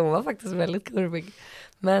 Nej, hon var faktiskt väldigt kurvig.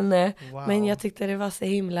 Men jag tyckte det var så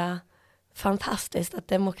himla fantastiskt att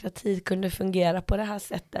demokrati kunde fungera på det här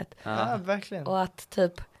sättet. Ja, verkligen. Och att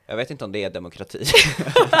typ Jag vet inte om det är demokrati.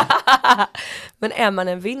 Men är man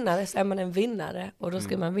en vinnare så är man en vinnare. Och då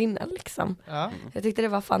ska man vinna liksom. Jag tyckte det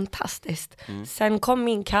var fantastiskt. Sen kom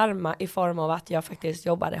min karma i form av att jag faktiskt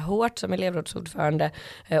jobbade hårt som elevrådsordförande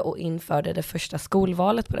och införde det första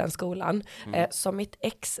skolvalet på den skolan. Som mitt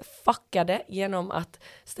ex fuckade genom att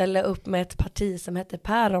ställa upp med ett parti som hette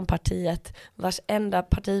Päronpartiet, vars enda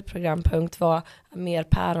partiprogrampunkt var mer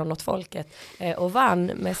päron åt folket, och vann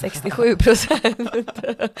med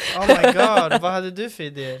 67%. Oh my god, vad hade du för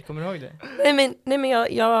idéer? Kommer du ihåg det? Nej men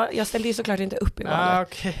jag ställde ju såklart inte upp i valet.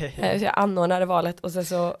 Okay. Så jag anordnade valet och sen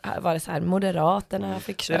så var det så här, Moderaterna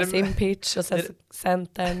fick köra sin pitch och sen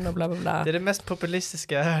Centern och bla bla bla. Det är det mest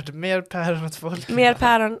populistiska jag hört. Mer päron åt folk. Mer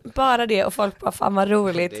päron, bara det, och folk bara, fan vad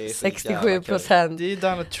roligt, 67%. Det är ju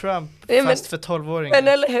Donald Trump fast för 12-åringar. Men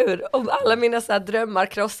eller hur, om alla mina så här drömmar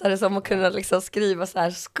krossades om att kunna liksom skriva så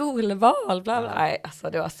här skolval, bla bla. Nej, alltså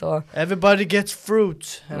det var så. Everybody gets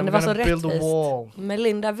fruit. Men det var så rättvist.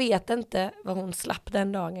 Melinda vet inte vad hon slapp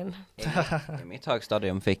den dagen. I mitt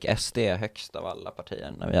högstadium fick SD högst av alla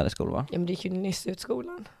partier när vi hade skolval. Ja, men det gick ju nyss ut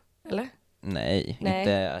skolan, eller? Nej.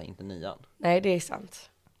 Inte 9. Nej, det är sant.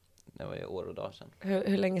 Det var ju år och dag sedan.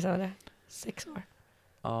 Hur länge sedan var det? 6 år?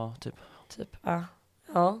 Ja, typ, ja.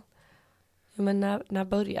 Ja, men när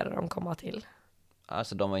började de komma till?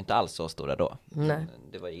 Alltså de var inte alls så stora då. Nej.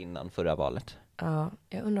 Det var innan förra valet. Ja,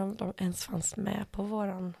 jag undrar om de ens fanns med på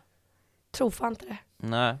våran. Tror fan inte det.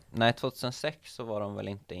 Nej, 2006 så var de väl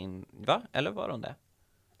inte in. Va? Eller var de det?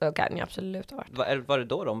 Då kan jag absolut ha varit. Var det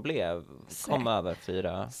då de kom över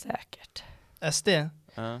 4? Säkert. SD?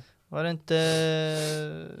 Var det inte...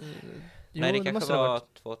 Nej, det kanske var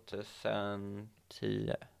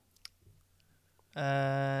 2010.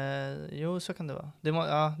 Jo, så kan det vara.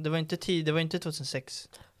 Det var inte 10, det var inte 2006.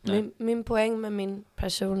 Min poäng med min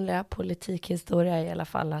personliga politikhistoria är i alla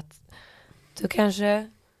fall att du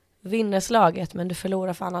kanske vinner slaget, men du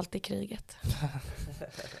förlorar fan alltid kriget.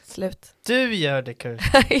 Slut. Du gör det, Kurt.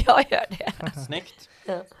 Jag gör det. Snyggt.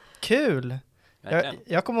 Ja. Kul.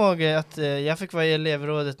 Jag kommer ihåg att jag fick vara i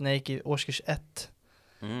elevrådet när jag gick i årskurs 1.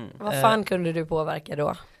 Vad fan kunde du påverka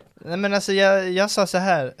då? Nej, men alltså jag sa så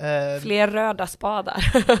här. Fler röda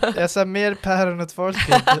spadar. Jag sa mer päron åt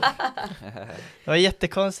folket. Det var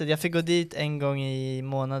jättekonstigt. Jag fick gå dit en gång i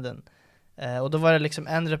månaden. Och då var det liksom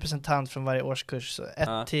en representant från varje årskurs.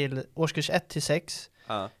 Årskurs 1 till 6.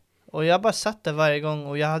 Och jag bara satt där varje gång.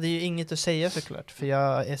 Och jag hade ju inget att säga såklart. För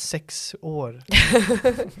jag är 6 år.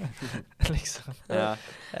 Liksom.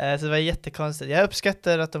 Så det var jättekonstigt. Jag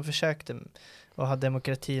uppskattar att de försökte och ha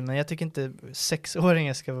demokrati, men jag tycker inte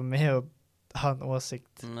 6-åringar ska vara med och ha en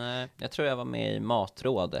åsikt. Nej, jag tror jag var med i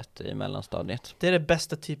matrådet i mellanstadiet. Det är det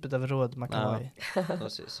bästa typet av råd man kan ha i.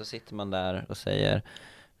 Så sitter man där och säger,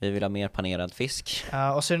 vi vill ha mer panerad fisk.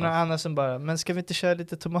 Ja, och så är det någon annan som bara, men ska vi inte köra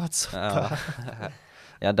lite tomatsoppa?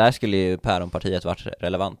 Ja, där skulle ju Päronpartiet varit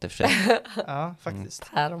relevant i och för sig. Ja,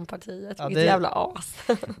 faktiskt. Päronpartiet, vilket jävla as.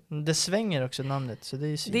 Det svänger också namnet, så det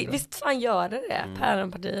är ju visst fan gör det.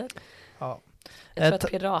 Päronpartiet. Ja. Jag tror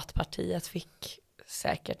att Piratpartiet fick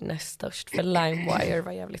säkert näst störst, för LimeWire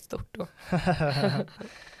var jävligt stort då.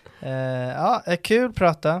 Ja, kul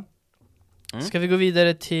prata. Ska vi gå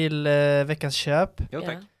vidare till veckans köp? Jo,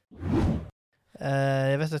 tack.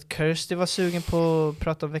 Jag vet att Kirsty var sugen på att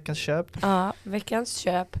prata om veckans köp. Ja, veckans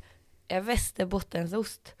köp är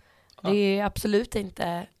Västerbottensost. Det är absolut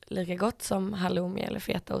inte lika gott som halloumi eller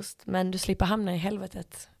fetaost, men du slipper hamna i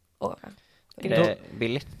helvetet. Är det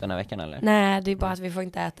billigt den här veckan eller? Nej, det är bara att vi får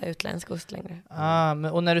inte äta utländsk ost längre.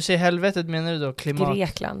 Och när du säger helvetet menar du då klimat?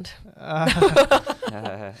 Grekland.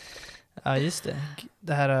 Ja, just det.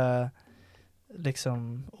 Det här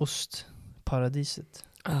liksom ostparadiset.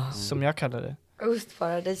 Som jag kallar det.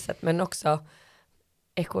 Ostparadiset, men också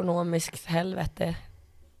ekonomiskt helvete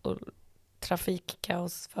och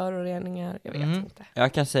trafikkaos, föroreningar, jag vet inte.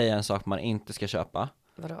 Jag kan säga en sak man inte ska köpa.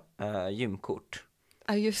 Vadå? Gymkort.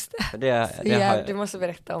 Ja, just det. Du måste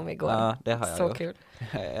berätta om igår. Ja, det har jag så gjort. Kul.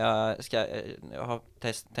 Jag har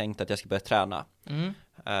tänkt att jag ska börja träna.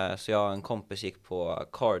 Så jag och en kompis gick på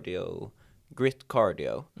grit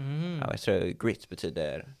cardio. Jag tror grit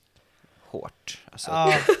betyder hårt.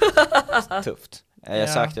 Alltså tufft. Jag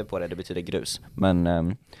sökte på det betyder grus. Men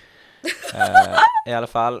i alla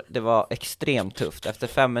fall, det var extremt tufft. Efter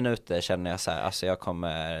 5 minuter kände jag så här, alltså jag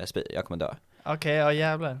kommer dö. Okej, ja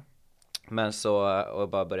jävlar. Men så, och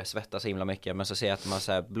bara började svettas så himla mycket. Men så ser jag att man har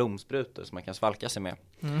så här blomsprutor som man kan svalka sig med.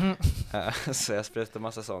 Så jag sprutar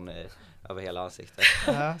massa sån över hela ansiktet.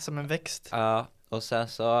 Ja, som en växt. Ja, och sen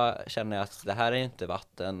så känner jag att det här är inte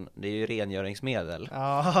vatten. Det är ju rengöringsmedel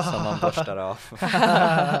som man borstar av.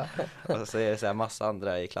 Och så är det så här massa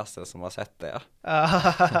andra i klassen som har sett det.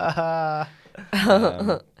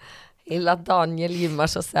 Illa Daniel gymmar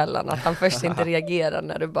så sällan att han först inte reagerar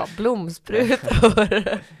när du bara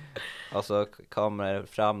blomsprutor. Och så kommer det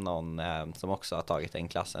fram någon som också har tagit den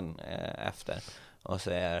klassen efter och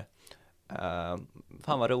säger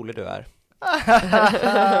fan vad rolig du är.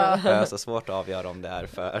 Det är så svårt att avgöra om det är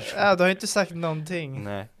för. Ja, du har inte sagt någonting.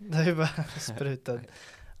 Nej. Det är ju bara sprutat.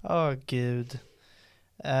 Gud.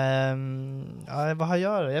 Vad har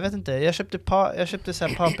jag då? Jag vet inte. Jag köpte så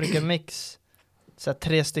här paprika mix. Så här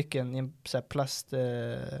 3 stycken i en så här plast.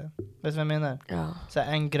 Vet du vad jag menar? Ja. Så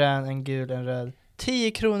här en grön, en gul, en röd.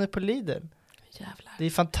 10 kronor på Lidl. Jävlar. Det är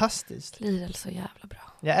fantastiskt. Lidl så jävla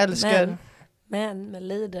bra. Jag älskar. Men med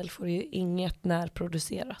Lidl får du ju inget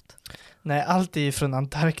närproducerat. Nej, allt är ju från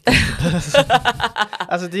Antarktis.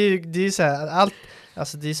 Alltså det är ju så här,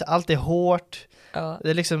 allt är hårt. Ja. Det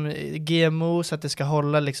är liksom GMO så att det ska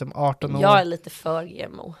hålla liksom 18 år. Jag är lite för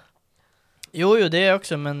GMO. Jo, det är jag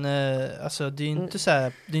också, men alltså det är ju inte så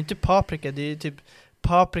här, det är inte paprika, det är typ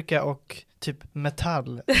paprika och typ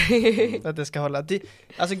metall. Att det ska hålla.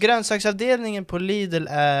 Alltså grönsaksavdelningen på Lidl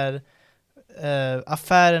är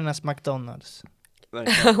affärernas McDonalds.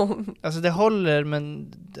 Alltså det håller,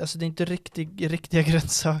 men alltså det är inte riktiga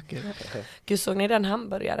grönsaker. Gud, såg ni den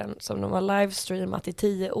hamburgaren som de har livestreamat i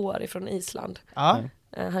 10 år ifrån Island? Ja.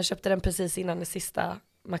 Han köpte den precis innan det sista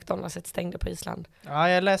McDonald's stängde på Island. Ja,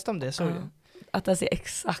 jag läste om det, såg jag. Att den ser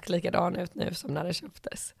exakt likadan ut nu som när den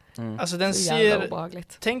köptes. Alltså den ser,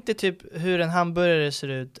 tänk dig typ hur en hamburgare ser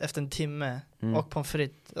ut efter en timme och pommes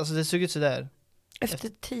frites. Alltså det såg ut sådär. Efter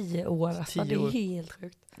 10 år, alltså det är helt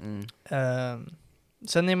sjukt.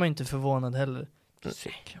 Sen är man inte förvånad heller.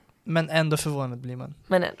 Men ändå förvånad blir man.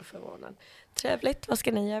 Trevligt, vad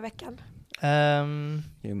ska ni göra i veckan?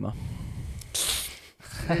 Gymma.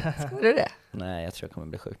 Ska du det? Nej, jag tror jag kommer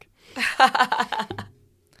bli sjuk.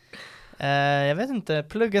 Jag vet inte,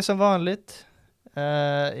 plugga som vanligt.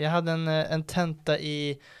 Jag hade en tenta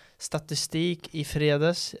i statistik i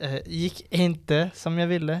fredags. Gick inte som jag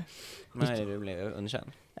ville. Nej, du blev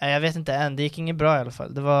underkänd. Jag vet inte än, det gick inget bra i alla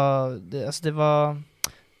fall.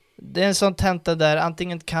 Det är en sån tenta där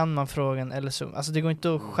antingen kan man frågan eller så. Alltså det går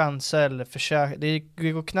inte att chansa eller försöka. Det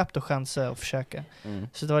går knappt att chansa och försöka.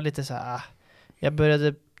 Så det var lite så här, jag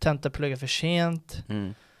började tentaplugga för sent.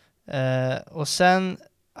 Och sen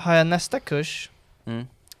har jag nästa kurs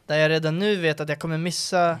där jag redan nu vet att jag kommer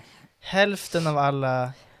missa hälften av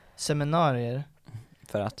alla seminarier.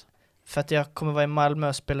 För att jag kommer vara i Malmö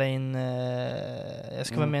och spela in jag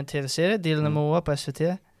ska vara med i en tv-serie, Dylan och Moa på SVT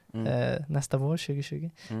nästa vår 2020.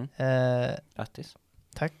 Grattis.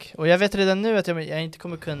 Tack. Och jag vet redan nu att jag inte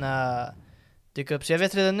kommer kunna dyka upp. Så jag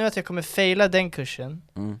vet redan nu att jag kommer faila den kursen.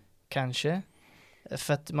 Kanske.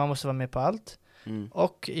 För att man måste vara med på allt.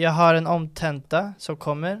 Och jag har en omtenta som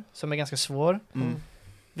kommer, som är ganska svår.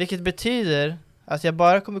 Vilket betyder att jag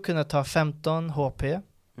bara kommer kunna ta 15 HP.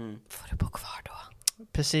 Får du bo kvar då?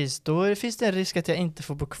 Precis, då finns det en risk att jag inte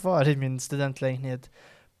får bo kvar i min studentlägenhet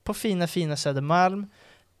på fina Södermalm.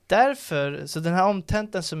 Därför, så den här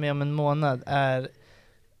omtentan som är om en månad är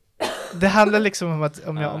Det handlar liksom om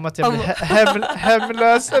att jag blir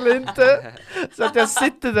hemlös eller inte. Så att jag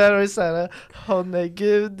sitter där och är så här, nej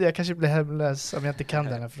gud, jag kanske blir hemlös om jag inte kan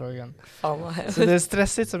den här frågan. Så det är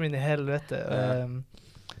stressigt som in i helvete.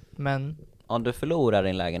 Men om du förlorar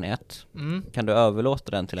din lägenhet, kan du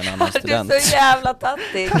överlåta den till en annan student? Du är så jävla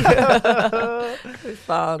tattig.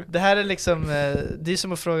 Fan. Det här är liksom, det är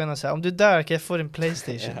som att fråga någon så här, om du dör kan jag få din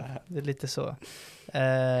PlayStation? Det är lite så.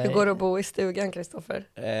 Hur går det att bo i stugan, Kristoffer?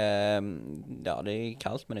 Ja, det är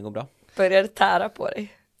kallt men det går bra. Börjar det tära på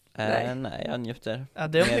dig? Nej, jag njuter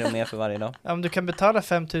mer och mer för varje dag. Om du kan betala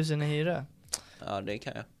 5 000 i hyra? Ja, det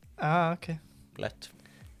kan jag. Okej. Lätt.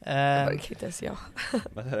 Det var inte ens jag.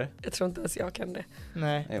 Vad är det? Jag tror inte ens jag kan det.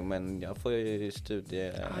 Nej. Jo, men jag får ju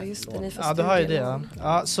studie. Ja, just det, ni får du har ju det.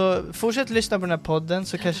 Ja, så fortsätt lyssna på den här podden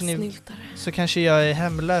så kanske jag är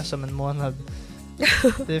hemlös om en månad.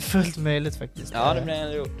 Det är fullt möjligt faktiskt. Ja, det blir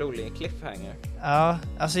en rolig cliffhanger. Ja,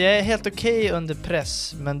 alltså jag är helt okej under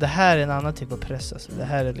press, men det här är en annan typ av press. Alltså. Det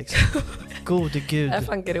här är liksom gode gud. Jag är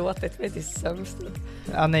fan gråtit, det är sämst.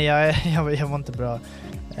 Ja, nej, jag var inte bra.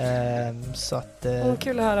 Så att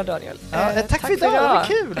kul att höra, Daniel. Tack för idag, det var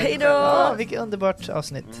kul. Hej då. Ja, vilket underbart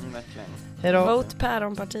avsnitt. Hej då. Vote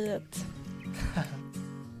Päronpartiet.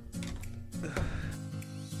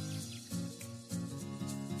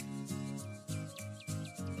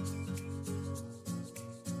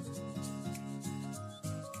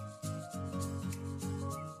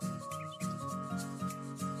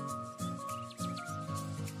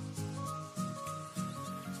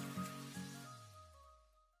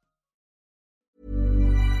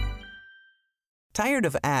 Tired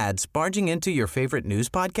of ads barging into your favorite news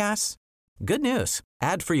podcasts? Good news.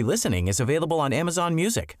 Ad-free listening is available on Amazon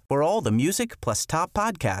Music for all the music plus top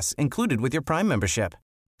podcasts included with your Prime membership.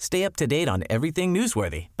 Stay up to date on everything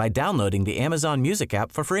newsworthy by downloading the Amazon Music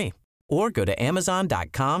app for free or go to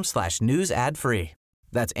amazon.com/news ad free.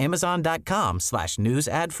 That's amazon.com/news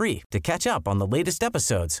ad free to catch up on the latest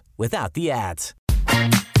episodes without the ads.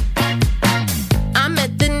 I'm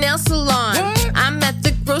at the nail salon. I'm at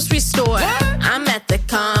the grocery store. I'm at the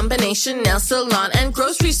combination nail salon and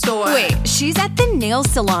grocery store. Wait, she's at the nail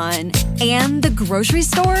salon and the grocery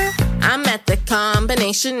store? I'm at the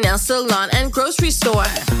combination nail salon and grocery store.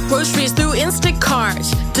 Groceries through Instacart,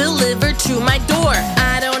 delivered to my door.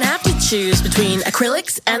 I don't have to choose between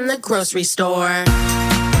acrylics and the grocery store.